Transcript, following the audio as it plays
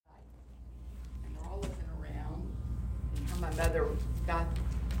mother got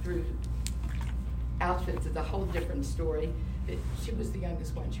through Auschwitz is a whole different story. She was the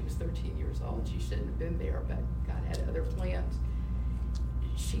youngest one. She was 13 years old. She shouldn't have been there, but God had other plans.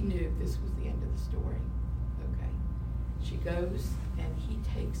 She knew this was the end of the story. Okay. She goes and he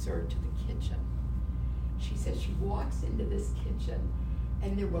takes her to the kitchen. She says she walks into this kitchen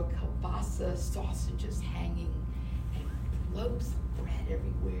and there were kielbasa sausages hanging and loaves of bread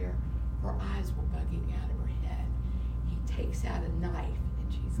everywhere. Her eyes were bugging out of her head. He takes out a knife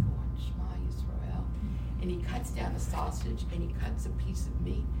and she's going, Shema Yisrael. And he cuts down a sausage and he cuts a piece of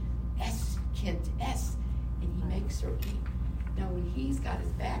meat. S, Kent, S. And he makes her eat. Now when he's got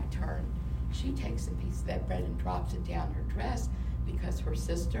his back turned, she takes a piece of that bread and drops it down her dress because her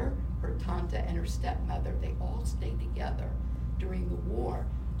sister, her tante, and her stepmother, they all stayed together during the war.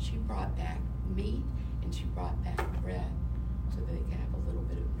 She brought back meat and she brought back bread so that they could have a little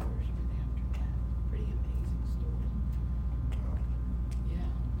bit of nourishment after that. Pretty amazing story. Wow.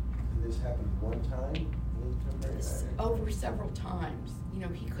 Yeah. And this happened one time? Over several times. You know,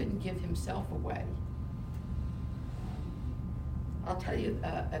 he couldn't give himself away. I'll tell you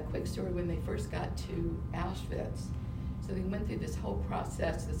a quick story when they first got to Auschwitz. So they went through this whole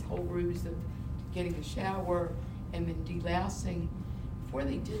process, this whole ruse of getting a shower and then delousing. Before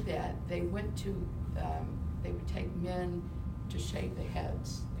they did that, they went to, they would take men to shave the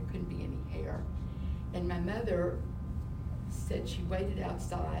heads. There couldn't be any hair. And my mother said she waited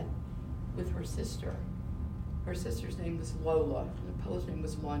outside with her sister. Her sister's name was Lola, and the Polish name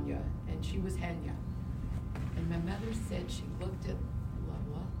was Lonia, and she was Henya. And my mother said she looked at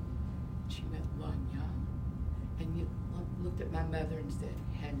Lola, she went, Lonia, and you looked at my mother and said,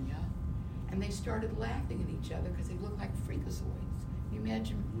 Henya. And they started laughing at each other because they looked like freakazoids. Can you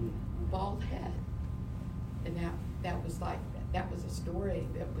imagine bald head? And that was like, that was a story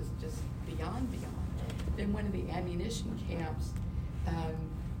that was just beyond. Then one of the ammunition camps,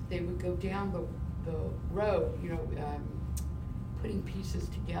 they would go down the road, putting pieces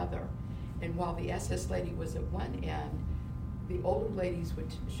together. And while the SS lady was at one end, the older ladies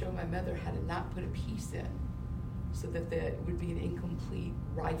would show my mother how to not put a piece in so that it would be an incomplete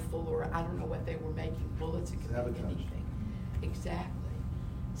rifle, or I don't know what they were making, bullets, it could be anything. Exactly.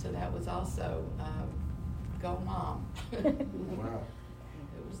 So that was also, go mom. Wow.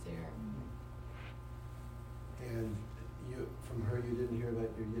 It was there. And from her, you didn't hear about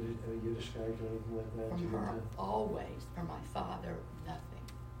your Yiddishkeit or anything like that? From her, always. From my father, nothing.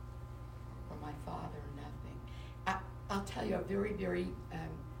 From my father, nothing. I'll tell you a very, very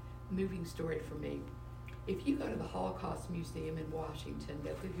moving story for me. If you go to the Holocaust Museum in Washington,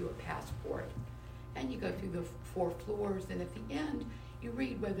 they'll give you a passport. And you go through the 4 floors, and at the end, you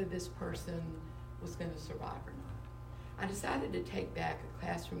read whether this person was going to survive or not. I decided to take back a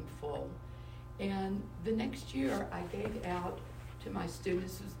classroom full. And the next year, I gave out to my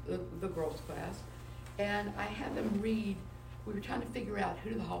students, the girls' class, and I had them read. We were trying to figure out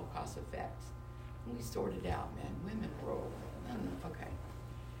who the Holocaust affects. And we sorted out men, women, rural, okay.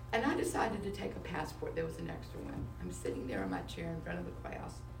 And I decided to take a passport. There was an extra one. I'm sitting there in my chair in front of the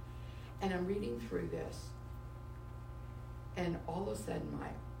class, and I'm reading through this, and all of a sudden,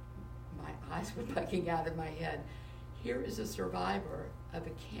 my eyes were bugging out of my head. Here is a survivor of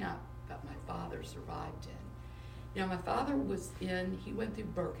a camp that my father survived in. Now, my father he went through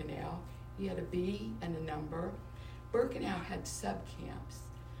Birkenau. He had a B and a number. Birkenau had sub-camps.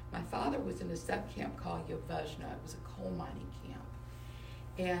 My father was in a sub-camp called Yavuzhna. It was a coal mining camp.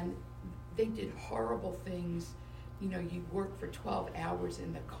 And they did horrible things. You know, you work for 12 hours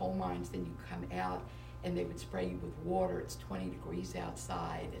in the coal mines, then you come out, and they would spray you with water. It's 20 degrees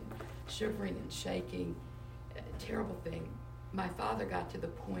outside, and shivering and shaking. A terrible thing. My father got to the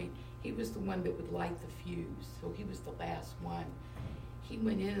point, he was the one that would light the fuse, so he was the last one. He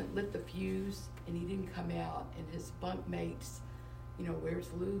went in and lit the fuse, and he didn't come out, and his bunk mates,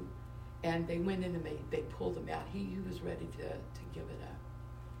 where's Lou? And they went in and they pulled him out. He was ready to give it up.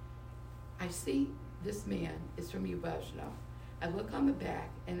 I see this man is from Yavuzhna. I look on the back,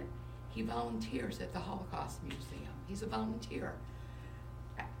 and he volunteers at the Holocaust Museum. He's a volunteer.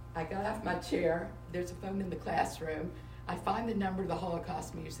 I got off my chair. There's a phone in the classroom. I find the number of the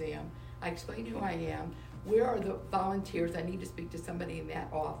Holocaust Museum. I explain who I am. Where are the volunteers? I need to speak to somebody in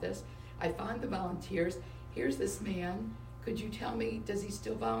that office. I find the volunteers. Here's this man. Could you tell me, does he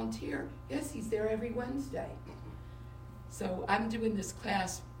still volunteer? Yes, he's there every Wednesday. So I'm doing this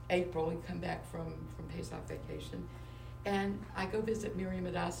class April. We come back from Pesach vacation. And I go visit Miriam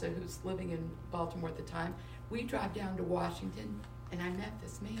Adassa, who's living in Baltimore at the time. We drive down to Washington, and I met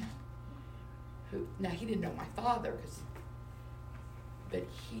this man. Now, he didn't know my father, but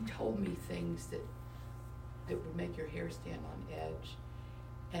he told me things that that would make your hair stand on edge.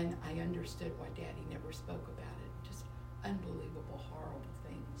 And I understood why Daddy never spoke about it. Just unbelievable, horrible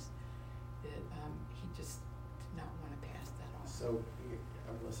things that he just did not want to pass that on. So,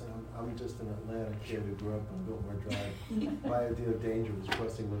 listen, I'm just an Atlanta kid who grew up on Biltmore Drive. My idea of danger was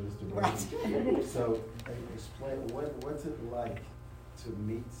crossing Livingston Road. Right. So, explain, what's it like to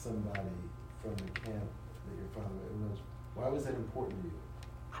meet somebody from the camp that your father was? Why was that important to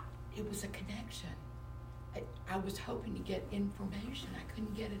you? It was a connection. I was hoping to get information. I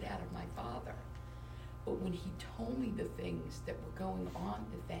couldn't get it out of my father. But when he told me the things that were going on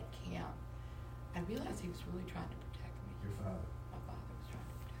at that camp, I realized he was really trying to protect me. Your father? My father was trying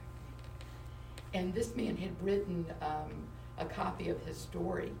to protect me. And this man had written a copy of his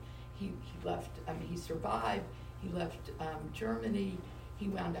story. He left, he survived. He left Germany. He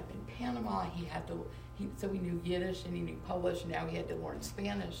wound up in Panama. So he knew Yiddish and he knew Polish. Now he had to learn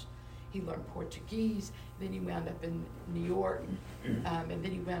Spanish. He learned Portuguese. Then he wound up in New York, and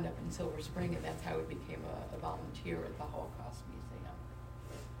then he wound up in Silver Spring, and that's how he became a volunteer at the Holocaust Museum.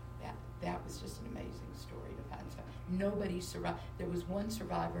 That was just an amazing story to find. So nobody survived. There was one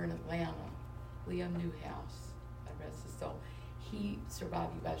survivor in Atlanta, Liam Newhouse, God rest his soul. He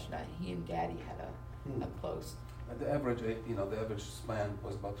survived Yuvashna, and he and Daddy had a close. The average, the average span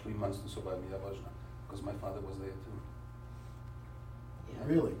was about 3 months to survive Yuvashna, because my father was there too.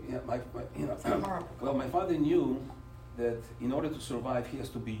 Really? Yeah, It's horrible. well, my father knew that in order to survive, he has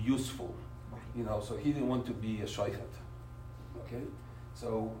to be useful. Right. So he didn't want to be a shaychet. Okay?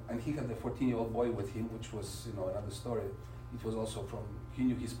 So, and he had a 14-year-old boy with him, which was, another story. It was also he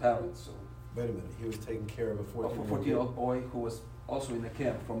knew his parents. So Wait a minute, he was taking care of a 14-year-old boy who was also in the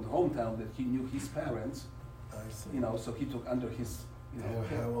camp from the hometown that he knew his parents. I see. So he took under his, care.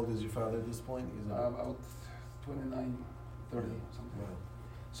 How old is your father at this point? He's About 29, 30, something.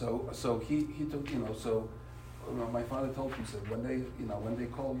 Wow. So he took, so my father told him, said, when they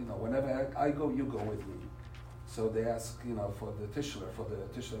call, whenever I go, you go with me. So they ask, for the Tischler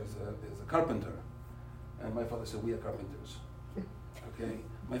is a carpenter. And my father said, we are carpenters. Okay?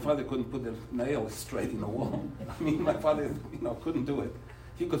 My father couldn't put the nail straight in the wall. I mean, my father, couldn't do it.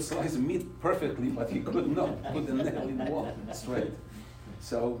 He could slice meat perfectly, but he could not put the nail in the wall straight.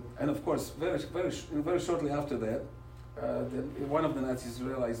 So, and of course, very shortly after that, one of the Nazis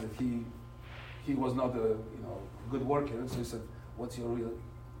realized that he was not a good worker, and so he said, "What's your real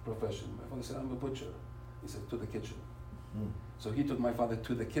profession?" My father said, "I'm a butcher." He said, "To the kitchen." So he took my father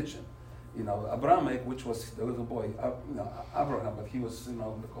to the kitchen. Abramek, which was the little boy, Abraham, but he was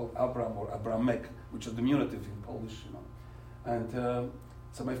called Abram or Abramek, which is diminutive in Polish. And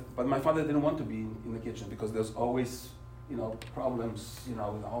but my father didn't want to be in the kitchen because there's always problems.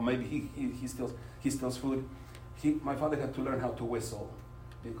 Or maybe he steals food. My father had to learn how to whistle,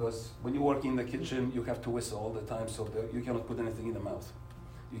 because when you work in the kitchen, you have to whistle all the time, so that you cannot put anything in the mouth.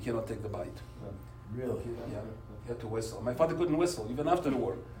 You cannot take the bite. Really? Yeah, he had to whistle. My father couldn't whistle, even after the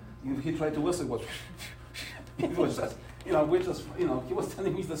war. He tried to whistle, it was just, he was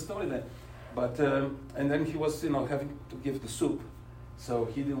telling me the story then. But, and then he was, having to give the soup. So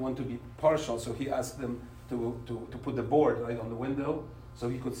he didn't want to be partial, so he asked them to put the board right on the window, so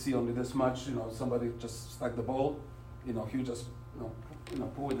he could see only this much. Somebody just stuck the bowl, he would just,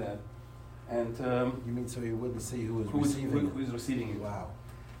 pour it there. And you mean so he wouldn't see who was receiving it? Wow.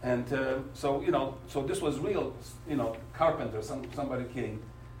 And so this was real, carpenter. Somebody came,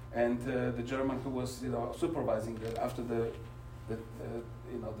 and the German who was, supervising after the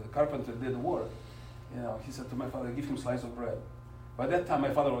carpenter did the work. He said to my father, "Give him a slice of bread." By that time,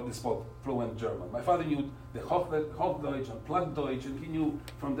 my father already spoke fluent German. My father knew the Hochdeutsch and Plattdeutsch, and he knew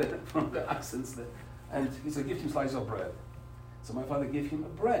from the accents that. And he said, "Give him a slice of bread." So my father gave him a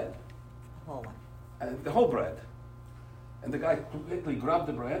bread, and the whole bread. And the guy quickly grabbed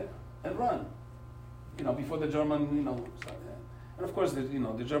the bread and ran, before the German, started. And of course,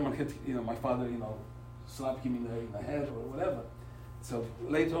 the German hit, my father, slapped him in the head or whatever. So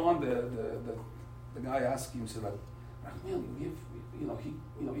later on, the guy asked him, said, "Rachmiel, you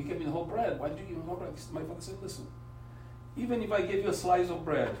gave me the whole bread. Why did you give me the whole bread?" My father said, "Listen, even if I gave you a slice of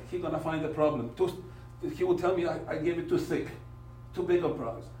bread, he's gonna find a problem. He would tell me I gave it too thick, too big of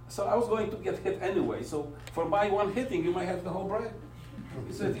problems. So I was going to get hit anyway. So for my one hitting, you might have the whole bread."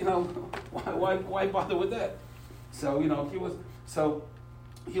 He said, why bother with that? So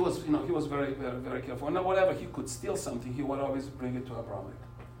he was very, very, very careful. And whatever he could steal something, he would always bring it to Abramek.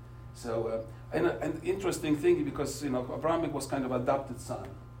 So and an interesting thing, because Abramek was kind of adopted son.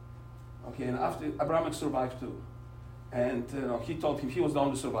 Okay, and after Abramek survived too, and he told him he was the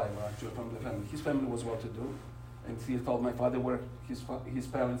only survivor actually from the family. His family was well-to-do, And he told my father where his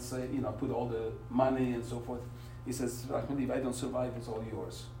parents put all the money and so forth. He says, Rachmil, if I don't survive, it's all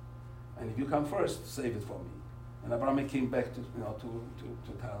yours. And if you come first, save it for me. And Abraham came back to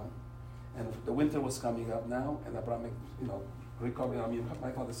town. And the winter was coming up now, and Abraham, recovered. I mean,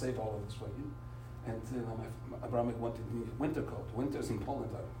 my father saved all of this for him. And Abraham wanted a winter coat. Winters in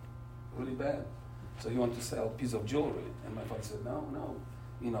Poland are really bad. So he wanted to sell a piece of jewelry. And my father said, no.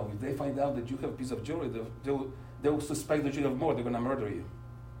 If they find out that you have a piece of jewelry, they'll suspect that you have more. They're going to murder you.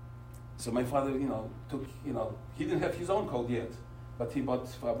 So my father, he didn't have his own coat yet, but he bought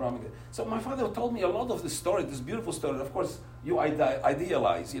for Abraham. So my father told me a lot of the story, this beautiful story. Of course, you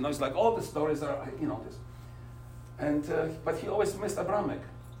idealize, it's like all the stories are, this. And, but he always missed Abrahamic.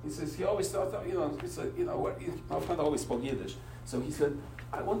 He says, he always thought, my father always spoke Yiddish. So he said,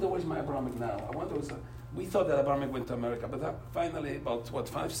 I wonder where's my Abrahamic now? We thought that Abrahamic went to America, but finally, about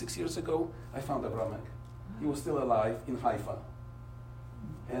 5-6 years ago, I found Abrahamic. He was still alive in Haifa.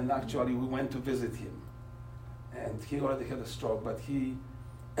 And actually, we went to visit him. And he already had a stroke, but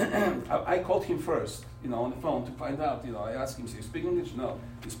I called him first, on the phone to find out. I asked him, so you speak English? No.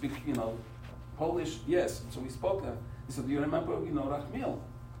 You speak, Polish? Yes. So we spoke. He said, do you remember, Rachmil?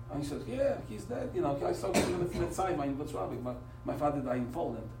 And he said, yeah, he's dead. I saw him in the Netzaiva in Wrocław, but my father died in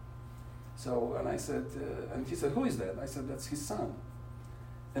Poland. So, and I said, and he said, who is that? I said, that's his son.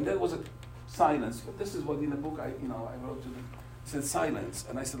 And there was a silence. This is what in the book I wrote to them. He said silence.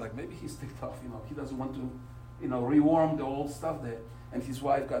 And I said, maybe he's ticked off, he doesn't want to, rewarm the old stuff there. And his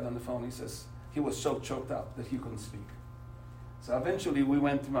wife got on the phone. He says, he was so choked up that he couldn't speak. So eventually we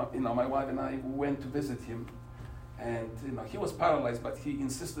went, my wife and I went to visit him. And, he was paralyzed, but he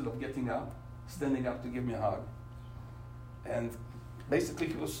insisted of getting up, standing up to give me a hug. And basically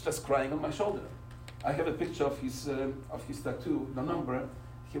he was just crying on my shoulder. I have a picture of his tattoo, the number.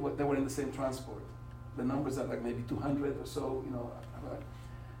 They were in the same transport. The numbers are maybe 200 or so,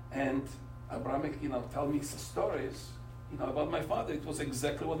 And Abrahamic, tell me stories, about my father. It was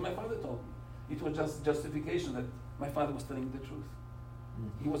exactly what my father told me. It was just justification that my father was telling the truth.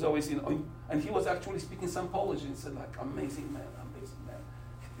 Mm-hmm. He was always, and he was actually speaking some Polish, and he said, amazing man.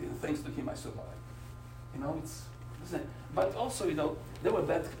 Thanks to him, I survived. But also, there were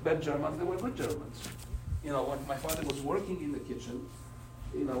bad Germans, there were good Germans. When my father was working in the kitchen,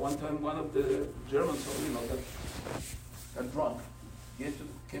 one time one of the Germans, got drunk. He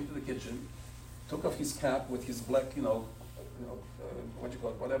came to the kitchen, took off his cap with his black, what you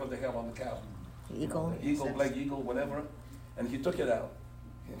call it, whatever they have on the cap. Eagle. Black eagle, whatever. And he took it out,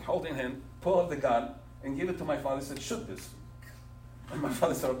 holding hand, pulled out the gun, and gave it to my father and said, shoot this. And my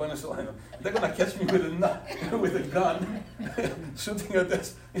father said, they're going to catch me with a gun, shooting at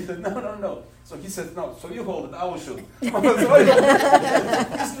this. He said, no. So he said, no, so you hold it, I will shoot. He's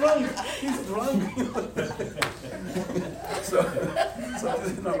drunk.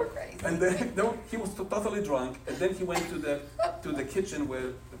 And then he was totally drunk, and then he went to the kitchen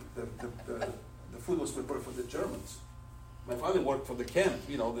where the food was prepared for the Germans. My father worked for the camp,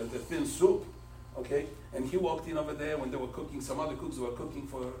 the thin soup. Okay, and he walked in over there when they were cooking. Some other cooks were cooking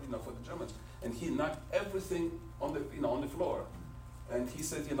for the Germans, and he knocked everything on the floor. And he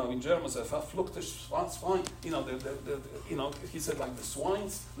said, in German, "Verfluchte Schwein." He said, the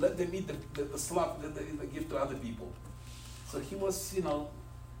swines, let them eat the slop that they give to other people. So he was,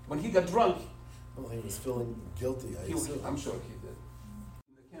 when he got drunk. Well, he was feeling guilty. I'm sure he did.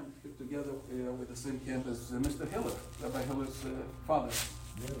 In the camp, put together with the same camp as Mr. Hiller, Rabbi Hiller's father.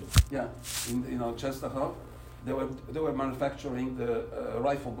 Yeah, in Czestochow, they were manufacturing the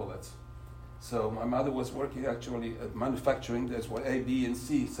rifle bullets. So my mother was working actually at manufacturing. There's what A, B, and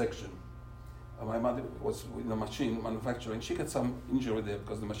C section. My mother was in the machine manufacturing. She got some injury there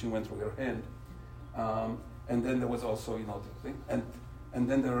because the machine went through her hand. And then there was also the thing, and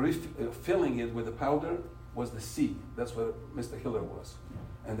then the filling it with the powder was the C. That's where Mr. Hiller was,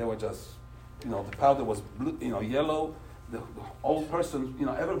 and they were just the powder was blue, yellow. The old person,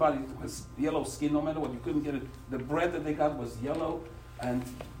 everybody has yellow skin, no matter what, you couldn't get it. The bread that they got was yellow and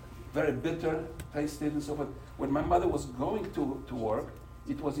very bitter, tasted and so forth. When my mother was going to work,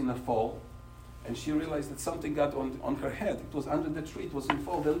 it was in the fall, and she realized that something got on her head. It was under the tree, it was in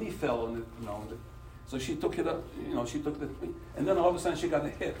fall, the leaf fell on it, so she took it up, she took the tree, and then all of a sudden she got a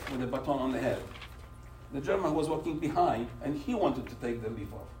hit with a baton on the head. The German was walking behind, and he wanted to take the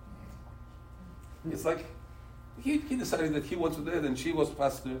leaf off. It's like, he decided that he was dead and she was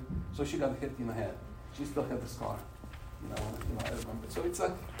faster, so she got hit in the head. She still had the scar. I remember. So it's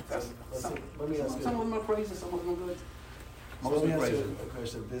like, some of them are crazy, some of them are good. So let me ask you a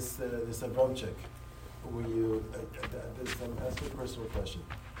question. This Abramczyk, were you, ask you a personal question.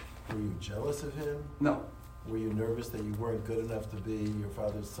 Were you jealous of him? No. Were you nervous that you weren't good enough to be your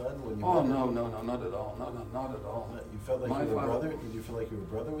father's son when you? Oh no, not at all, not at all. You felt like My you were a father- brother. Did you feel like you were a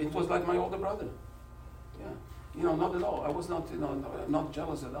brother? with It him? was like my older brother. Yeah, not at all. I was not, not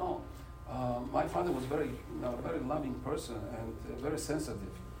jealous at all. My father was very, very loving person and very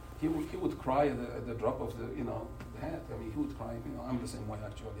sensitive. He would cry at the drop of the hat. I mean, he would cry. I'm the same way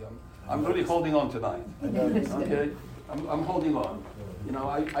actually. I'm really holding on tonight. I noticed. Okay, I'm holding on.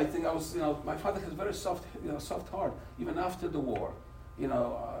 I think I was, my father has very soft heart, even after the war.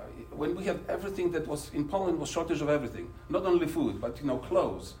 When we had everything that was in Poland was shortage of everything, not only food, but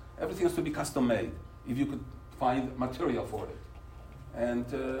clothes. Everything has to be custom made if you could find material for it. And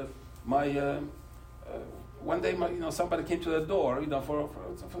one day, somebody came to the door, for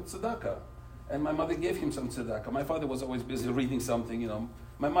tzedakah, and my mother gave him some tzedakah. My father was always busy reading something.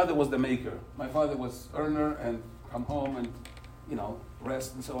 My mother was the maker. My father was earner and come home and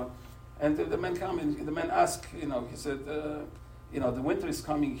rest and so on. And the man came and the man asked, he said, the winter is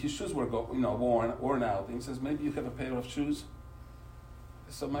coming. His shoes were worn out. And he says, maybe you have a pair of shoes.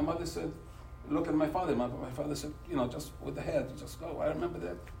 So my mother said, look at my father. My father said, just with the head, just go. I remember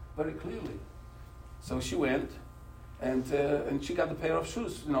that very clearly. So she went, and she got a pair of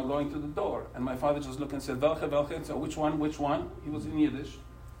shoes, going to the door. And my father just looked and said, welche? So which one? He was in Yiddish.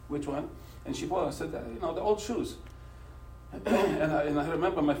 Which one? And she bought. I said, the old shoes. and I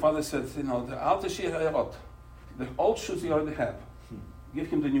remember my father said, the alte Schuhe hayot, the old shoes he already have. Give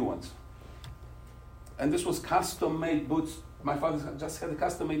him the new ones. And this was custom-made boots. My father just had the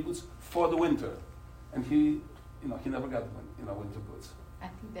custom-made boots for the winter, and he never got winter boots. I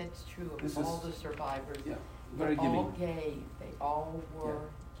think that's true of This all is- the survivors. Yeah, They very all giving. gave. They all were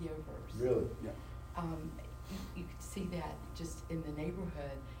givers. Really? Yeah. You could see that just in the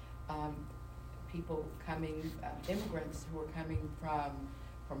neighborhood. People coming, immigrants who were coming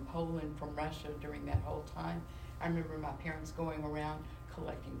from Poland, from Russia during that whole time. I remember my parents going around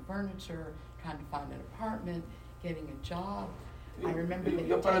collecting furniture, trying to find an apartment, getting a job. I remember that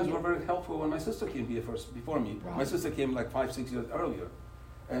Your parents were very helpful when my sister came here before me. Right. My sister came like 5-6 years earlier,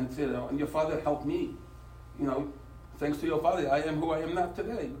 and and your father helped me. Thanks to your father, I am who I am now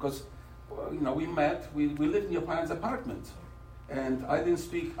today because we met. We lived in your parents' apartment, and I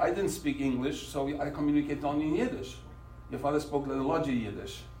didn't speak English, so I communicated only in Yiddish. Your father spoke the Lodgy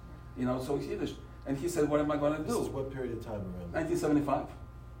Yiddish, so it's Yiddish. And he said, "What am I going to do?" This is what period of time around? 1975.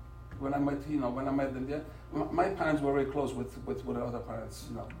 When I met them there, my parents were very close with other parents.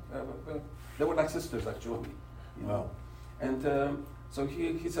 They were like sisters actually. Wow. And so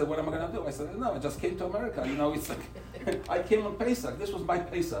he said, "What am I going to do?" I said, "No, I just came to America. It's like I came on Pesach. This was my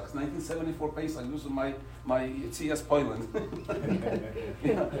Pesach, 1974 Pesach. This was my CS Poland."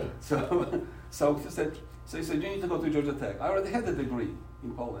 So he said, you need to go to Georgia Tech. I already had a degree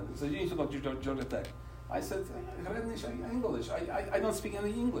in Poland. He said, you need to go to Georgia Tech. I said, English. I don't speak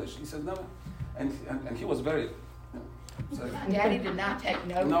any English. He said, no. And he was very... Daddy did not take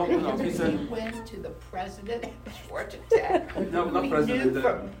notes. No, he said... He went to the president of Georgia Tech. No, not We president. knew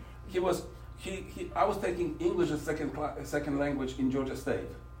from- I was taking English as second language in Georgia State.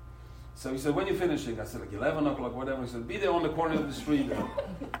 So he said, when are you finishing? I said, like 11 o'clock, whatever. He said, be there on the corner of the street.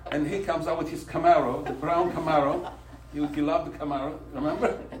 And he comes out with his Camaro, the brown Camaro. He loved the Camaro,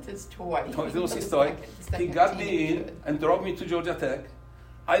 remember? That's his toy. It was his toy. He got me in and drove me to Georgia Tech.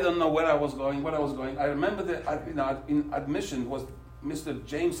 I don't know where I was going, I remember that in admission was Mr.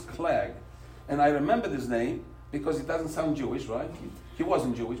 James Clegg. And I remember his name because it doesn't sound Jewish, right? He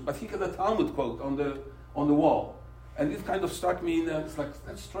wasn't Jewish, but he had a Talmud quote on the wall. And it kind of struck me, it's like,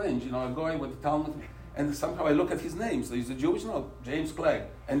 that's strange, I'm going with the Talmud. And somehow I look at his name. So he's a Jewish? No, James Clegg.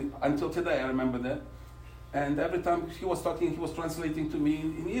 And until today I remember that. And every time he was talking, he was translating to me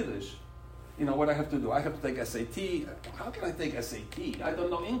in Yiddish. What I have to do. I have to take SAT. How can I take SAT? I don't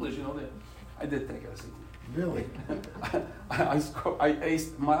know English, I did take SAT. Really? I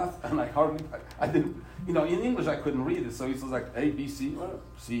aced math, and I didn't, in English I couldn't read it, so it was like A, B, C,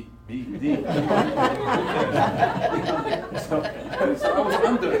 C, B, D. So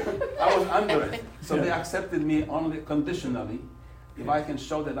I was under it. So they accepted me only conditionally. If I can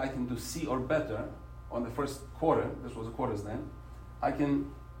show that I can do C or better on the first quarter, this was a quarters then, I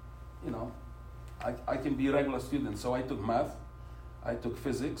can, I can be a regular student. So I took math, I took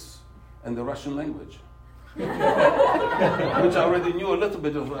physics, and the Russian language. Which I already knew a little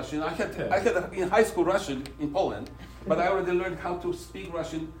bit of Russian. I had in high school Russian in Poland, but I already learned how to speak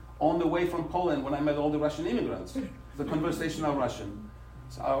Russian on the way from Poland when I met all the Russian immigrants, the conversational Russian.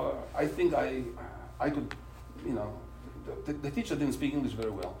 So I think I could, the teacher didn't speak English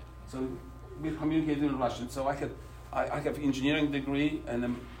very well, so we communicated in Russian. So I have engineering degree and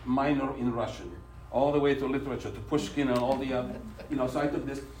a minor in Russian. all the way to literature, to Pushkin and all the other, so I took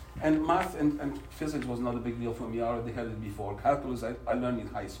this. And math and physics was not a big deal for me. I already had it before. Calculus I learned in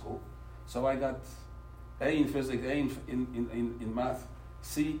high school. So I got A in physics, A in math,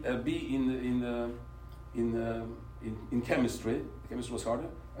 B in chemistry. Chemistry was harder,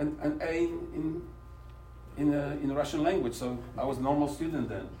 and A in Russian language. So I was a normal student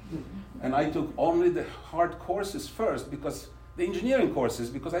then. And I took only the hard courses first, because the engineering courses,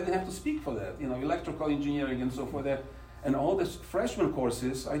 because I didn't have to speak for that. Electrical engineering and so forth. And all the freshman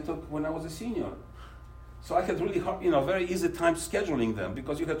courses I took when I was a senior. So I had really hard, very easy time scheduling them,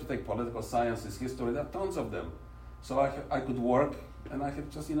 because you had to take political sciences, history, there are tons of them. So I could work, and I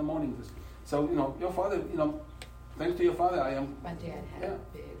had just in the morning. So, your father, thanks to your father, I am. My dad had a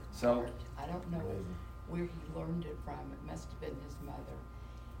big heart. I don't know where he learned it from. It must have been his mother.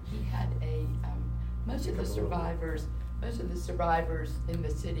 He had most of the survivors in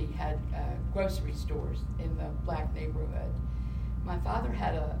the city had grocery stores in the black neighborhood. My father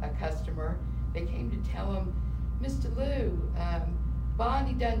had a customer. They came to tell him, Mr. Lou,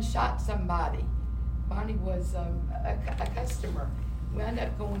 Bonnie done shot somebody. Bonnie was a customer. We ended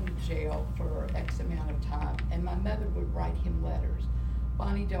up going to jail for X amount of time, and my mother would write him letters.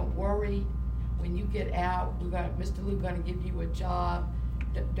 Bonnie, don't worry. When you get out, Mr. Lou going to give you a job.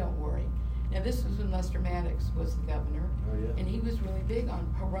 Don't worry. Now, this was when Lester Maddox was the governor, and he was really big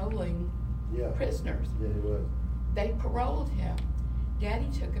on paroling prisoners. Yeah, he was. They paroled him. Daddy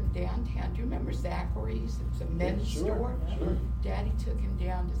took him downtown. Do you remember Zachary's? It was a men's store. Sure. Daddy took him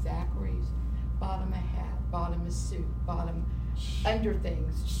down to Zachary's, bought him a hat, bought him a suit, bought him under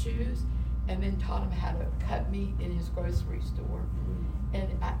things, shoes, and then taught him how to cut meat in his grocery store. And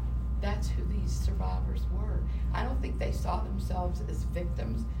that's who these survivors were. I don't think they saw themselves as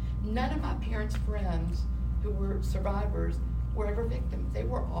victims. None of my parents' friends who were survivors were ever victims. They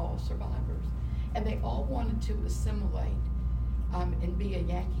were all survivors. And they all wanted to assimilate and be a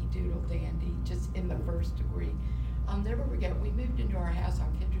Yankee Doodle dandy, just in the first degree. I'll never forget, we moved into our house on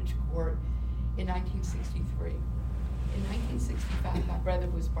Kindredge Court in 1963. In 1965, my brother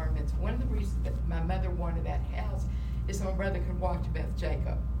was bar mitzvah. One of the reasons that my mother wanted that house is so my brother could walk to Beth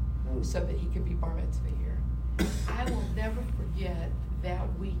Jacob so that he could be bar mitzvah here. I will never forget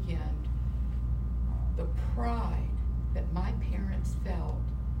that weekend, the pride that my parents felt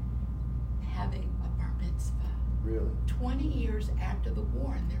having a bar mitzvah. Really? 20 years after the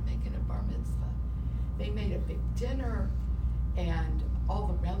war, and they're making a bar mitzvah. They made a big dinner, and all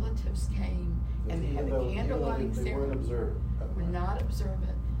the relatives came, and they had a candle lighting ceremony. They weren't observant. We're not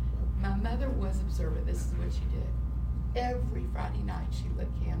observant. My mother was observant. This is what she did. Every Friday night she lit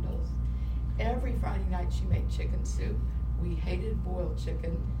candles. Every Friday night she made chicken soup. We hated boiled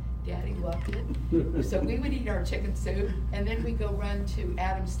chicken. Daddy loved it. So we would eat our chicken soup, and then we'd go run to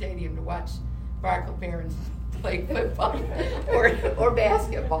Adams Stadium to watch Barkle Barons play football or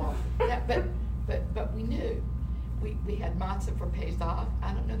basketball. But we knew. We had matzah for Pesach.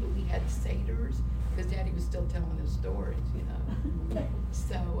 I don't know that we had seders, because Daddy was still telling his stories,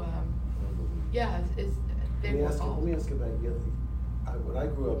 So, they were all. Let me ask you about Yidley. When I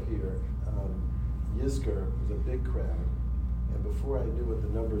grew up here, Yizkor was a big crowd, and before I knew what the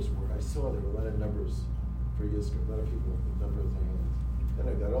numbers were, I saw there were a lot of numbers for Yizkor, a lot of people with numbers in their hands. Then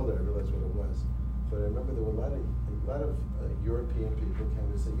I got older, I realized what it was. But I remember there were a lot of European people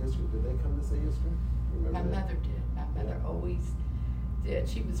came to say Yizkor. Did they come to say Yizkor? My mother did. My mother always did.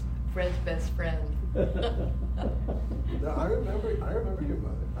 She was Fred's best friend. No, I remember your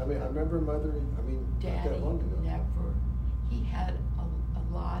mother. I remember mother. Daddy not that long ago. Never. He had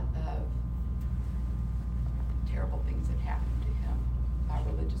a lot of terrible things that happened to him by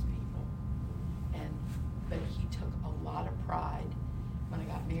religious people, but he took a lot of pride. When I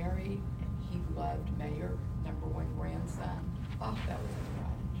got married, he loved Mayor, #1 grandson. Oh, that was a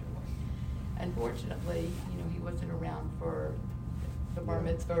pride and joy. Unfortunately, he wasn't around for the bar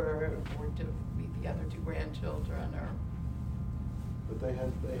mitzvah or to meet the other 2 grandchildren. But they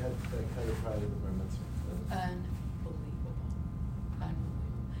had that kind of pride in the bar mitzvah. Unbelievable.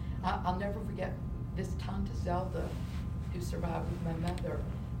 I'll never forget this Tante Zelda, who survived with my mother.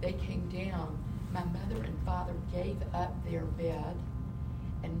 They came down. My mother and father gave up their bed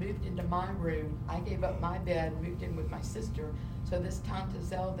and moved into my room. I gave up my bed and moved in with my sister, so this Tante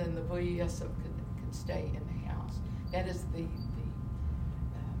Zelda and the Boya Yosef could stay in the house. That is the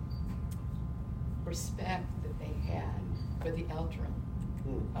respect that they had for the Eltern.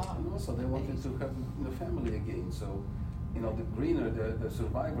 And also they wanted to have the family again, so the greener the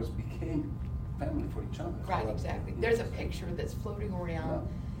survivors became family for each other. Right, exactly. There's a picture that's floating around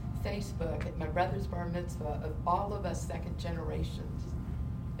Facebook at my brother's bar mitzvah of all of us second generations.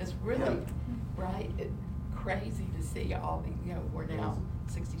 It's really right? Crazy to see all the, we're now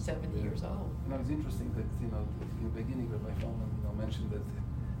 60, 70 years old. It's interesting that, in the beginning, Rabbi Feldman, mentioned that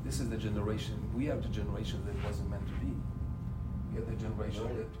this is the generation, we are the generation that wasn't meant to be. We are the generation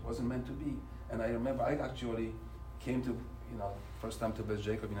that wasn't meant to be. And I remember I actually came to, first time to Beth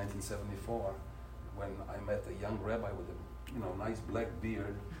Jacob in 1974, when I met a young rabbi with a, nice black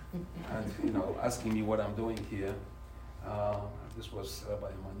beard, and, asking me what I'm doing here. This was Rabbi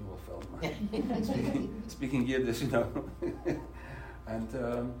Emmanuel Feldman, speaking Yiddish, And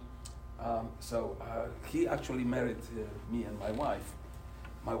so he actually married me and my wife.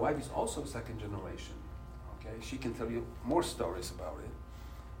 My wife is also second generation. Okay, she can tell you more stories about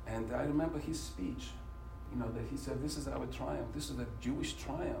it. And I remember his speech, that he said, "This is our triumph. This is the Jewish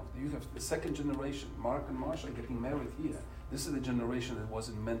triumph. You have the second generation. Mark and Marsha are getting married here. This is the generation that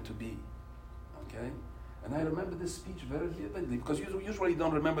wasn't meant to be." Okay, and I remember this speech very vividly because you usually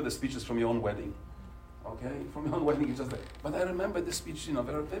don't remember the speeches from your own wedding. Okay, from your own wedding, it's just like. But I remember this speech,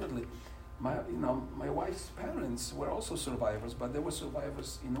 very vividly. My wife's parents were also survivors, but they were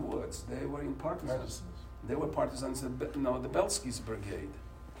survivors in the woods. They were in partisans. They were partisans in the Belsky's brigade.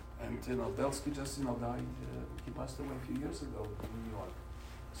 And, Belsky just, died, he passed away a few years ago in New York.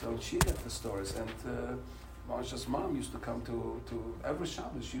 So she got the stories. And Marsha's mom used to come to every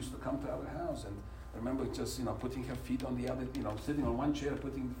Shabbos, she used to come to our house. And I remember just, putting her feet on the other, sitting on one chair,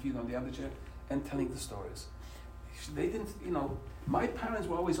 putting the feet on the other chair, and telling the stories. They didn't, my parents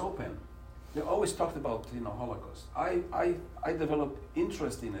were always open. They always talked about, Holocaust. I developed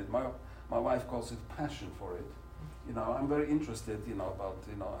interest in it. My wife calls it passion for it. I'm very interested, about,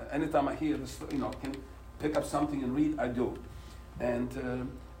 anytime I hear this, can pick up something and read, I do. And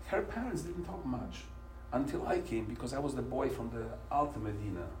her parents didn't talk much until I came, because I was the boy from the Alta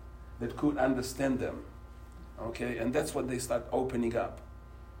Medina that could understand them. Okay, and that's what they start opening up.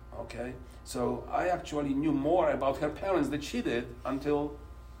 Okay, so I actually knew more about her parents than she did until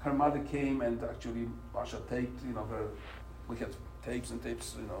her mother came and actually Marsha taped, we had tapes and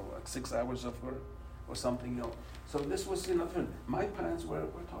tapes, like 6 hours of her or something, So this was, different. My parents were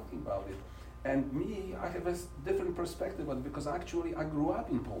talking about it. And me, I have a different perspective on it because actually I grew up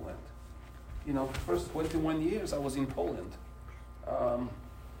in Poland. The first 21 years I was in Poland.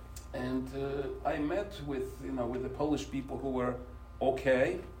 And I met with the Polish people who were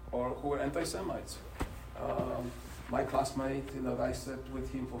okay or who were anti-Semites. My classmate, I sat with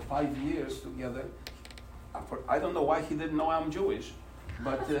him for 5 years together. I don't know why he didn't know I'm Jewish,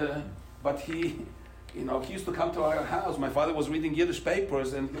 but he used to come to our house. My father was reading Yiddish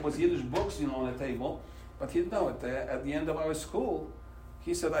papers and there was Yiddish books, on the table. But he didn't know it. At the end of our school,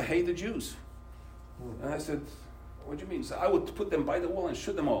 he said, "I hate the Jews." And I said, "What do you mean?" He said, "I would put them by the wall and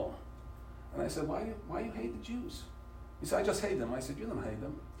shoot them all." And I said, Why you hate the Jews?" He said, "I just hate them." I said, "You don't hate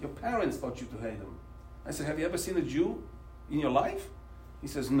them. Your parents taught you to hate them." I said, "Have you ever seen a Jew in your life?" He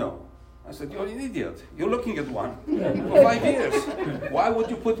says, "No." I said, "You're an idiot. You're looking at one for 5 years. Why would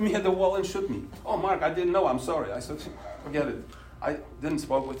you put me at the wall and shoot me?" "Oh, Mark, I didn't know. I'm sorry." I said, "Forget it. I didn't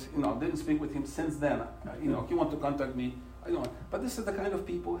speak with him since then. If you want to contact me, I don't." But this is the kind of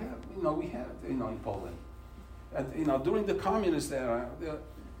people we had, in Poland. And during the communist era,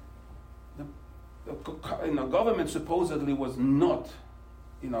 the government supposedly was not,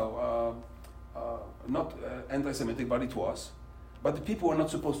 not anti-Semitic, but it was. But the people were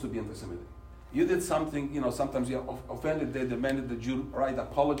not supposed to be anti-Semitic. You did something, sometimes you offended, they demanded the Jew write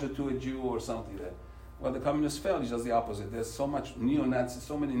apology to a Jew or something like that. Well, the communists failed, it's just the opposite. There's so many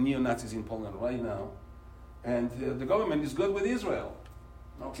neo-Nazis in Poland right now. And the government is good with Israel.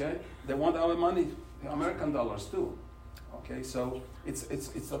 Okay? They want our money, American dollars too. Okay, so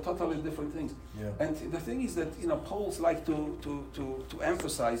it's a totally different thing. Yeah. And the thing is that Poles like to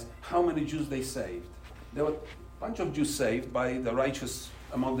emphasize how many Jews they saved. There were a bunch of Jews saved by the righteous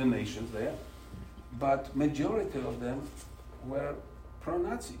among the nations there, but majority of them were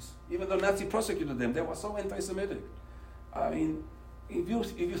pro-Nazis. Even though Nazi prosecuted them, they were so anti-Semitic. I mean, if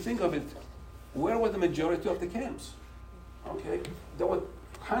you think of it, where were the majority of the camps? Okay, there were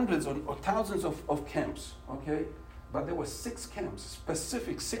hundreds or thousands of camps. Okay. But there were 6 camps,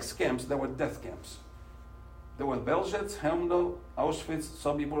 specific 6 camps that were death camps. There were Belzec, Chełmno, Auschwitz,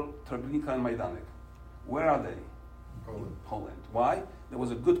 Sobibór, Treblinka, and Majdanek. Where are they? Poland. Why? There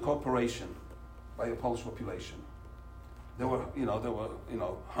was a good cooperation by the Polish population. They were,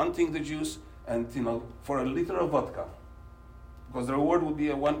 hunting the Jews, and for a liter of vodka, because the reward would be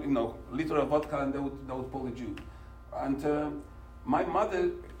a liter of vodka, and they would pull the Jew. And my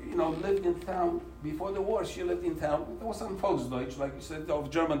mother, lived in town before the war. She lived in town. There was some Volksdeutsch, like you said, of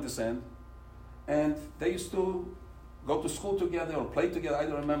German descent, and they used to go to school together or play together. I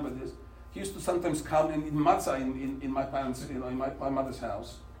don't remember this. He used to sometimes come in matzah in my parents, in my mother's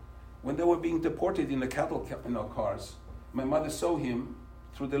house. When they were being deported in the cattle cars, my mother saw him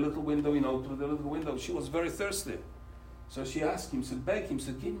through the little window, She was very thirsty. So she asked him, said, beg him,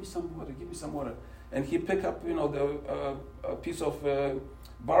 said, give me some water. And he picked up, a piece of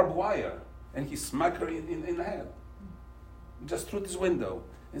barbed wire, and he smacked her in the head, just through this window.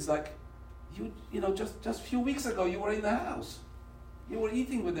 It's like, just a few weeks ago, you were in the house. You were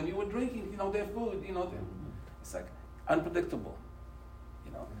eating with them, you were drinking, their food, It's like unpredictable,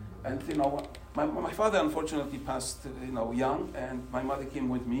 And, my father unfortunately passed, young, and my mother came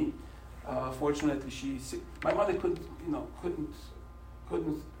with me. Fortunately, my mother couldn't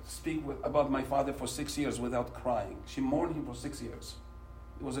speak about my father for 6 years without crying. She mourned him for 6 years.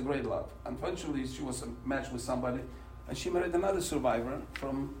 It was a great love. Unfortunately, she was matched with somebody, and she married another survivor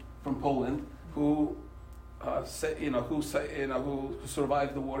from Poland who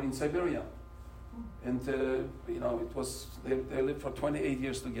survived the war in Siberia. And it was they lived for 28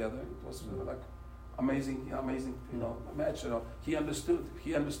 years together. It was like amazing, match. He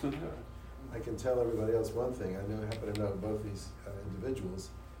understood her. I can tell everybody else one thing. I happen to know both these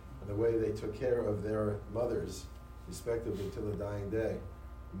individuals, and the way they took care of their mothers, respectively, till the dying day.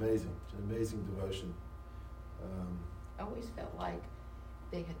 Amazing. It's an amazing devotion. I always felt like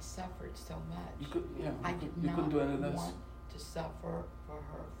they had suffered so much. I did not want to suffer for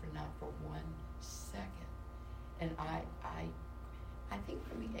her not for 1 second. And I think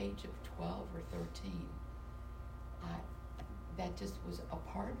from the age of 12 or 13, that just was a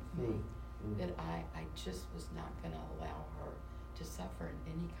part of me. That I just was not going to allow her to suffer in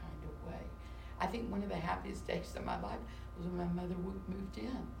any kind of way. I think one of the happiest days of my life was when my mother moved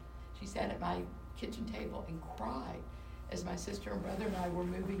in. She sat at my kitchen table and cried as my sister and brother and I were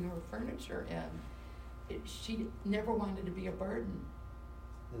moving her furniture in. She never wanted to be a burden.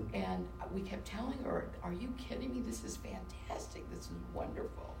 And we kept telling her, are you kidding me? This is fantastic. This is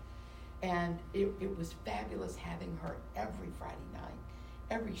wonderful. And it was fabulous having her every Friday night,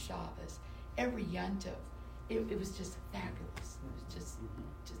 every Shabbos, every Yontif. It was just fabulous. It was just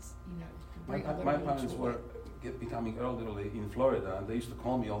My parents were becoming elderly in Florida, and they used to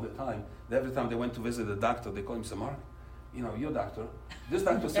call me all the time. Every time they went to visit the doctor, they called me, say, Mark, your doctor. This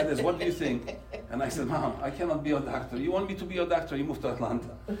doctor said this, what do you think? And I said, Mom, I cannot be a doctor. You want me to be a doctor? You move to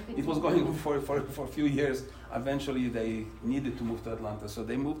Atlanta. It was going on for a few years. Eventually, they needed to move to Atlanta, so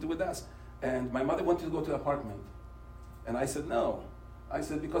they moved with us. And my mother wanted to go to the apartment. And I said, no. I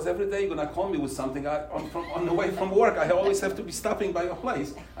said, because every day you're going to call me with something. On the way from work, I always have to be stopping by your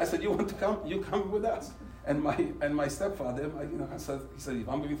place. I said, you want to come? You come with us. And my stepfather, he said, if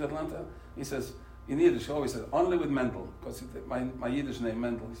I'm moving to Atlanta, he says, in Yiddish, he always said, only with Mendel, because my Yiddish name,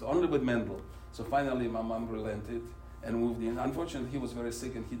 Mendel. He said, only with Mendel. So finally, my mom relented and moved in. Unfortunately, he was very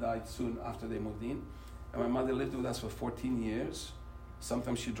sick, and he died soon after they moved in. And my mother lived with us for 14 years.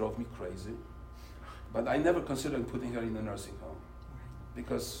 Sometimes she drove me crazy. But I never considered putting her in a nursing home,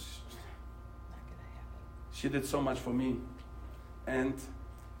 because she did so much for me. And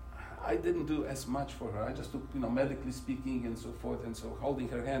I didn't do as much for her. I just took, medically speaking and so forth, and so holding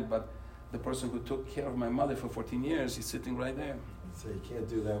her hand. But the person who took care of my mother for 14 years is sitting right there. So you can't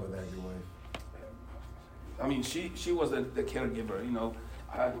do that without your wife. I mean, she was the caregiver,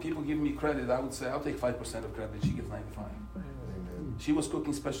 people give me credit. I would say I'll take 5% of credit. She gets 95. Amen. She was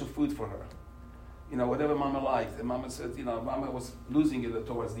cooking special food for her. Whatever Mama liked. And Mama said, Mama was losing it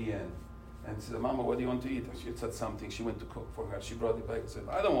towards the end. And she said, Mama, what do you want to eat? And she said something. She went to cook for her. She brought it back and said,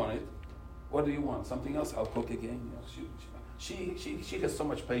 I don't want it. What do you want? Something else? I'll cook again. She has so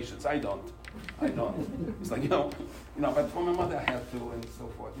much patience. I don't. It's like, but for my mother I had to, and so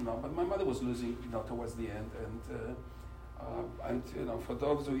forth, But my mother was losing, towards the end. And for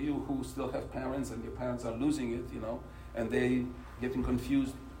those of you who still have parents and your parents are losing it, and they getting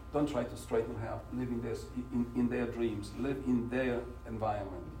confused, don't try to straighten her out. Live in their dreams. Live in their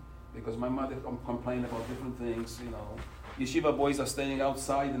environment. Because my mother complained about different things, Yeshiva boys are staying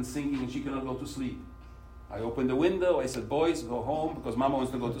outside and singing, and she cannot go to sleep. I opened the window, I said, boys, go home, because Mama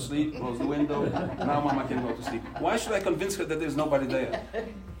wants to go to sleep. Close the window. Now Mama can go to sleep. Why should I convince her that there's nobody there?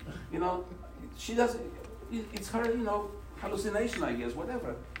 She doesn't, it's her, hallucination, I guess,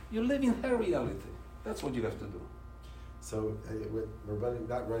 whatever. You live in her reality. That's what you have to do. So we're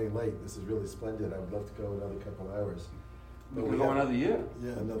not running late. This is really splendid. I would love to go another couple hours. But we go another year.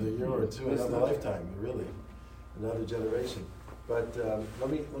 Yeah, another year or two, another lifetime, really, another generation. But let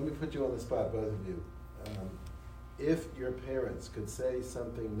me put you on the spot, both of you. If your parents could say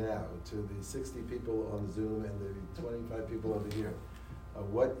something now to the 60 people on Zoom and the 25 people over here,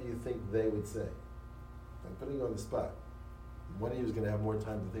 what do you think they would say? I'm putting you on the spot. one of you is going to have more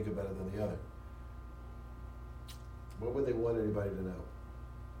time to think about it than the other. What would they want anybody to know?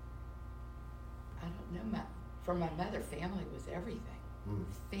 I don't know. For my mother, family was everything. Mm.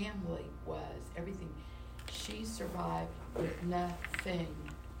 Family was everything. She survived with nothing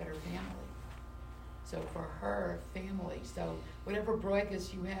but her family. So for her, family. So whatever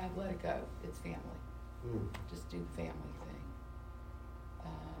broigas you have, let it go. It's family. Mm. Just do the family thing.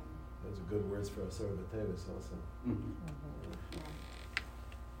 Those are good words for us over at Davis also. Mm-hmm.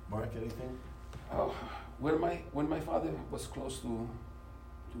 Mark, anything? When my father was close to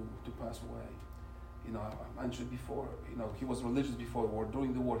pass away, you know, I mentioned before, you know, he was religious before the war.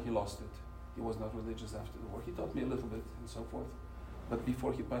 During the war, he lost it. He was not religious after the war. He taught me a little bit and so forth. But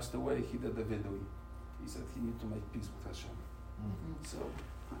before he passed away, he did the vidui. He said he needed to make peace with Hashem. Mm-hmm. So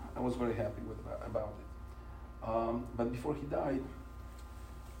I was very happy about it. But before he died,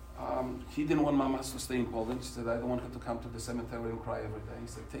 he didn't want Mama to stay in Poland. He said, I don't want her to come to the cemetery and cry every day.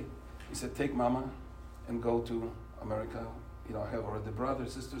 He said, take Mama and go to America. You know, I have already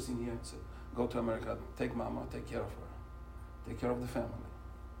brothers, sisters in here. So go to America, take Mama, take care of her. Take care of the family.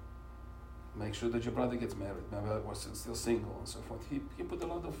 Make sure that your brother gets married. My brother was still single and so forth. He put a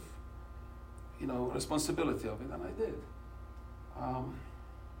lot of, you know, responsibility of it, and I did.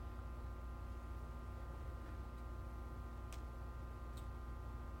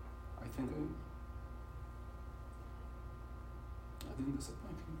 I think I didn't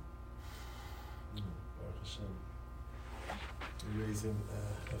disappoint him. Baruch Hashem. You're raising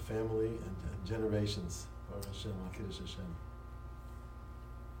a family and generations. Baruch Hashem, Kiddush Hashem.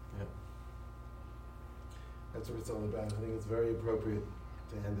 Yeah. That's what it's all about. I think it's very appropriate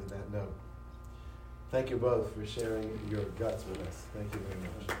to end on that note. Thank you both for sharing your guts with us. Thank you very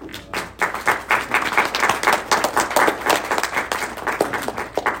much.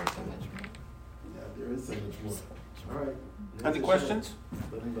 Yeah, there is so much more. All right. Any questions? I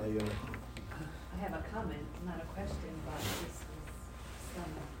have a comment, not a question, but this is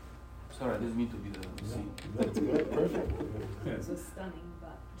stunning. Sorry, I didn't mean to be the scene. That's good. Perfect. It was stunning,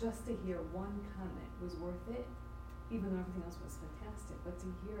 but just to hear one comment was worth it, even though everything else was fantastic. But to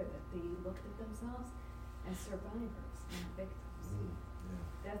hear that they looked at themselves as survivors and victims,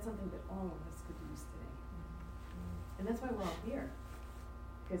 that's something that all of us could use today. And that's why we're all here,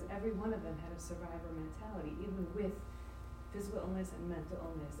 because every one of them had a survivor mentality, even with physical illness and mental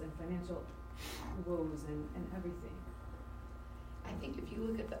illness and financial woes and everything. I think if you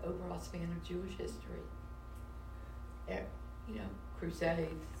look at the overall span of Jewish history, you know,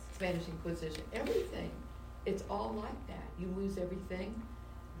 Crusades, Spanish Inquisition, everything, it's all like that. You lose everything,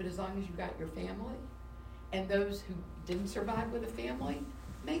 but as long as you got your family, and those who didn't survive with a family,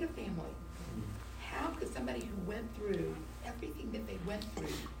 made a family. How could somebody who went through everything that they went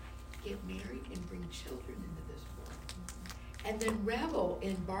through get married and bring children into this world? And then revel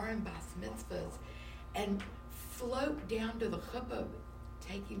in bar and bas mitzvahs and float down to the chuppah,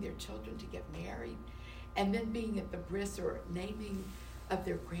 taking their children to get married, and then being at the bris or naming of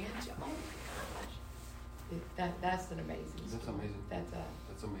their grandchild. Oh my gosh, that's an amazing story. That's amazing.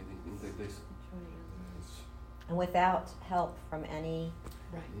 That's amazing. And without help from any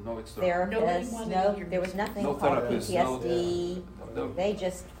No external. therapists, there was nothing No called therapist, PTSD. no. They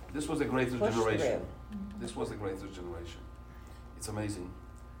just This was the greatest pushed generation. through. This was the greatest generation. It's amazing.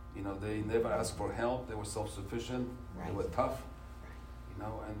 You know, they never asked for help. They were self-sufficient. Right. They were tough. You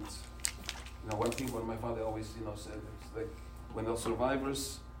know, and you know, one thing what my father always, you know, said is like when the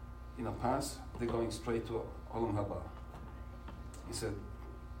survivors, you know, pass, they're going straight to Olam Haba. He said,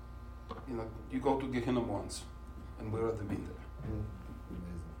 you know, you go to Gehenna once, and we're at the been there.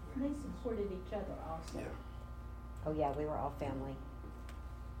 And they supported each other also. Yeah. Oh yeah, we were all family.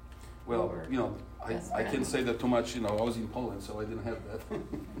 Well, you know, Best I can't friends. say that too much. You know, I was in Poland, so I didn't have that.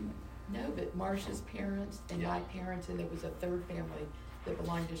 No, but Marcia's parents and my parents, and there was a third family that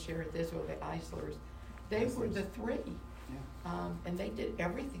belonged to Sheretz Israel, the Eislers. They were the three. Yeah. And they did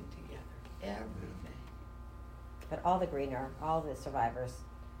everything together. Everything. But all the survivors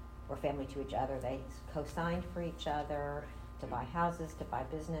were family to each other. They co-signed for each other to buy houses, to buy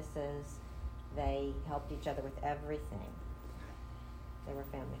businesses. They helped each other with everything. They were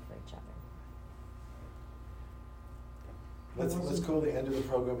family for each other. Let's call the end of the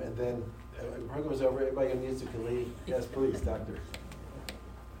program, and then the program is over. Everybody who needs to can leave. Yes, please, doctor.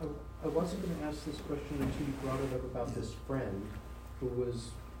 I wasn't going to ask this question until you brought it up about this friend who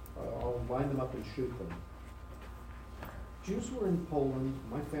was, I'll line them up and shoot them. Jews were in Poland,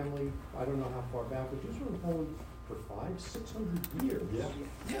 my family, I don't know how far back, but Jews were in Poland for 500-600 years. Yeah.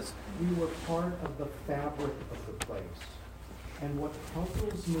 Yes. We were part of the fabric of the place. And what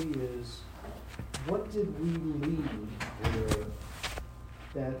puzzles me is what did we leave there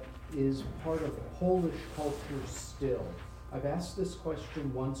that is part of Polish culture still? I've asked this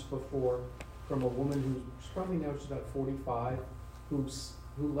question once before from a woman who's probably now she's about 45, who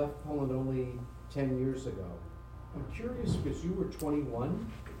left Poland only 10 years ago. I'm curious because you were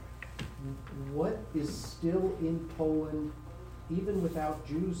 21. What is still in Poland, even without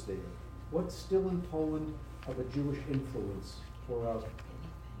Jews there? What's still in Poland of a Jewish influence for us?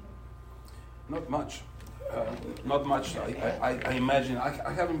 Not much. Not much. I imagine.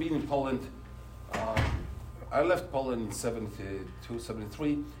 I haven't been in Poland. I left Poland in 72,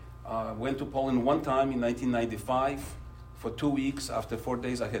 73. Went to Poland one time in 1995 for 2 weeks. After 4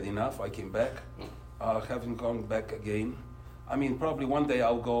 days, I had enough. I came back. Haven't gone back again. I mean, probably one day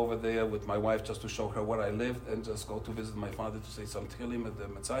I'll go over there with my wife just to show her where I lived and just go to visit my father to say some Tehillim at the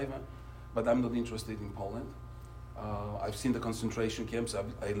Metzaiva. But I'm not interested in Poland. I've seen the concentration camps.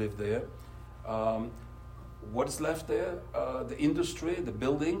 I lived there. What's left there? The industry, the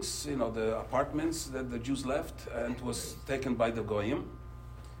buildings, the apartments that the Jews left, and was taken by the Goyim.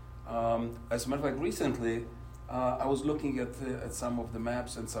 As a matter of fact, recently, I was looking at some of the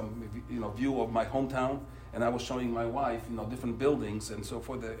maps and some view of my hometown, and I was showing my wife different buildings and so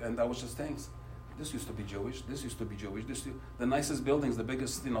forth, and I was just saying, this used to be Jewish. This used to be Jewish. The nicest buildings, the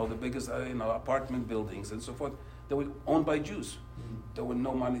biggest apartment buildings and so forth, they were owned by Jews. There were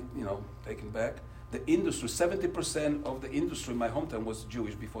no money taken back. The industry, 70% of the industry in my hometown was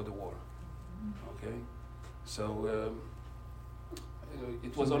Jewish before the war. Okay, so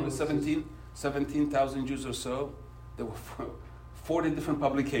it was only 17,000 Jews or so. There were 40 different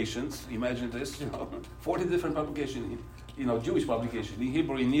publications. Imagine this, 40 different publications. Jewish publications in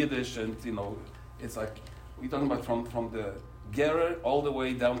Hebrew, in Yiddish, and it's like we're talking about from the Gerer all the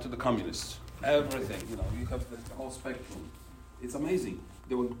way down to the communists. Everything, you have the whole spectrum. It's amazing.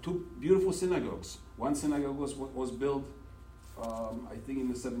 There were two beautiful synagogues. One synagogue was built, I think, in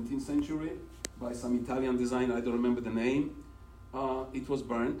the 17th century by some Italian designer. I don't remember the name. It was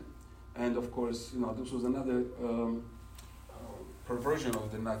burned, and of course, this was another perversion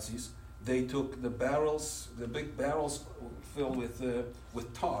of the Nazis. They took the big barrels filled with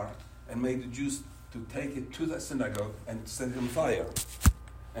tar, and made the Jews to take it to the synagogue and set it on fire.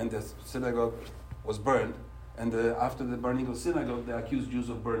 And the synagogue was burned. And after the burning of the synagogue, they accused Jews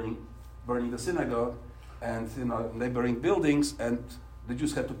of burning the synagogue and neighboring buildings, and the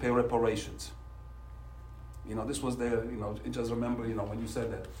Jews had to pay reparations. This was their, just remember, when you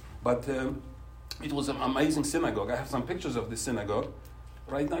said that. But it was an amazing synagogue. I have some pictures of this synagogue.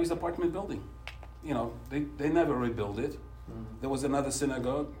 Right now it's an apartment building. They never rebuilt it. There was another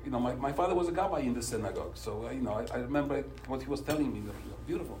synagogue. My father was a gabbai in the synagogue, so I remember what he was telling me.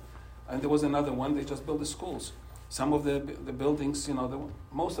 Beautiful. And there was another one. They just built the schools. Some of the buildings,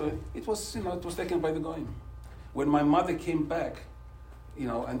 most of it was taken by the Goyim. When my mother came back,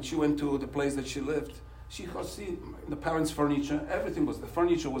 and she went to the place that she lived, she could see the parents' furniture. Everything was, the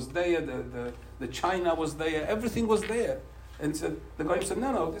furniture was there. The china was there. Everything was there. And the Goyim said,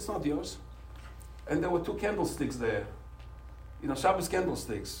 no, it's not yours. And there were 2 candlesticks there. Shabbos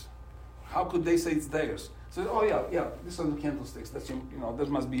candlesticks. How could they say it's theirs? So, oh yeah, these are the candlesticks. That's that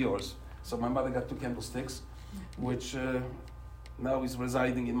must be yours. So my mother got 2 candlesticks, which now is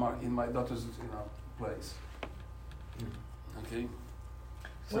residing in my daughter's place. Okay.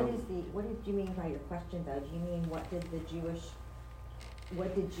 So What did you mean by your question though? Do you mean what did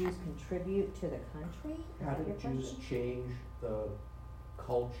Jews contribute to the country? Is How that your did Jews question? change the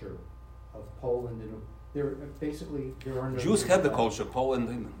culture of Poland? There are no Jews had the culture. Poland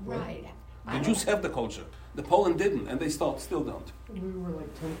didn't. Right. The Jews have the culture. The Poland didn't, and they still don't. We were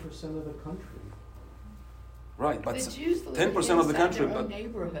like 10% of the country. Right, but The Jews live 10% of the inside country, their own but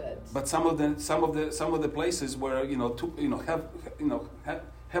neighborhoods. But some of the places where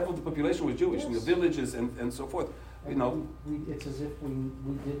half of the population was Jewish, Yes. villages and so forth. It's as if we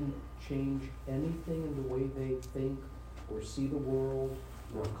didn't change anything in the way they think or see the world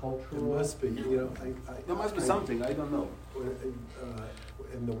or It cultural. must be, There must be something, I don't know.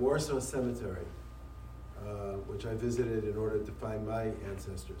 In the Warsaw Cemetery, which I visited in order to find my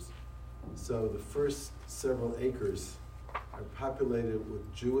ancestors. So the first several acres are populated with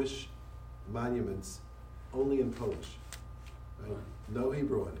Jewish monuments only in Polish, right? No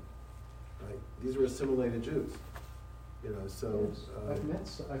Hebrew in it, right? These were assimilated Jews, so.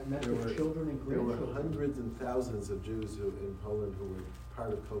 Yes. I've met there the were- children and There were grandchildren. hundreds and thousands of Jews in Poland who were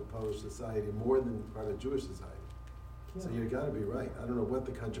part of Polish society, more than part of Jewish society. So Yeah. you gotta be right. I don't know what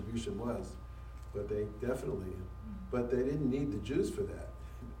the contribution was, but they definitely, but they didn't need the Jews for that.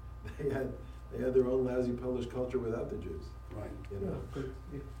 They had their own lousy Polish culture without the Jews. Right. You Yeah, know? but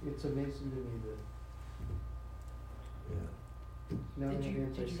it's amazing to me that Yeah. now Did we have you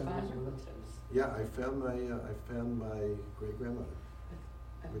find anti-Semitism. relatives? Yeah, I found my great grandmother,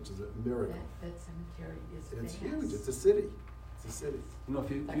 which is a miracle. That cemetery is It's vast. huge. It's a city. It's a city. You know, a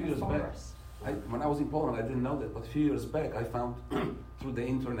few Like a years back, forest. when I was in Poland, I didn't know that, but a few years back, I found through the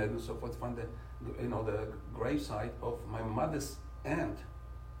internet and so forth, found the gravesite of my mother's aunt,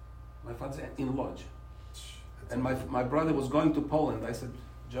 my father's aunt in Lodz. That's And my brother was going to Poland. I said,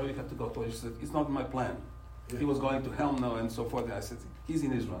 Joe, you have to go to Lodz. He said, it's not in my plan. Yeah. He was going to Helmno and so forth. And I said, he's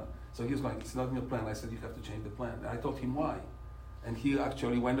in Israel. So he was going, it's not in your plan. I said, you have to change the plan. And I told him why. And he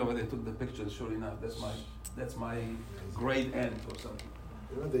actually went over there, took the picture, and sure enough, that's my great aunt or something.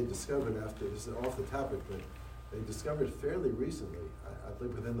 You know, they discovered after, this is off the topic, but they discovered fairly recently, I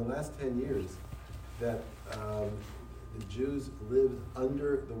believe within the last 10 years, that the Jews lived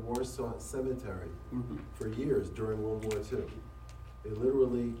under the Warsaw Cemetery Mm-hmm. for years during World War II. They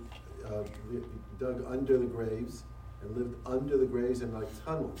literally dug under the graves and lived under the graves in like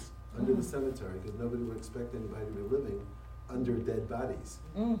tunnels under the cemetery because nobody would expect anybody to be living under dead bodies.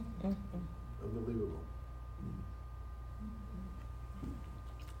 Unbelievable.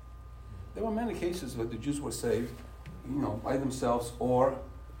 There were many cases where the Jews were saved, by themselves or,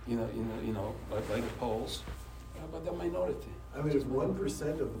 like the Poles, but they're minority. I mean, if 1%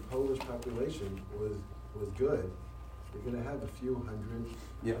 of the Polish population was good, you're going to have a few hundred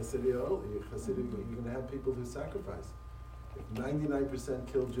Yeah. Hasidic, you're going to have people who sacrifice. If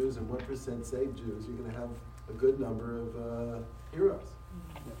 99% kill Jews and 1% save Jews, you're going to have a good number of heroes.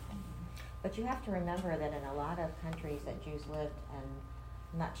 But you have to remember that in a lot of countries that Jews lived, and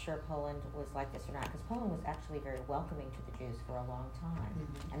I'm not sure Poland was like this or not, because Poland was actually very welcoming to the Jews for a long time.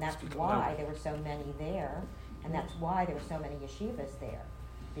 Mhm. And that's Speak why louder. there were so many there, and that's why there were so many yeshivas there,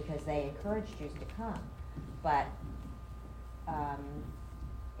 because they encouraged Jews to come. But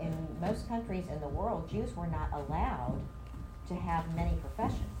in most countries in the world, Jews were not allowed to have many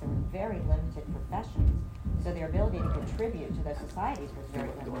professions. There were very limited professions. So their ability to contribute to those societies was very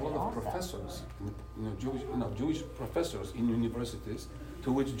There were a limited lot of also. professors, Jewish professors in universities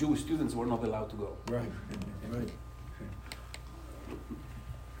to which Jewish students were not allowed to go. Right, right.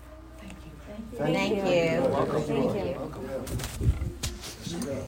 Thank you. Thank you. Welcome. Thank you. Welcome. Yeah.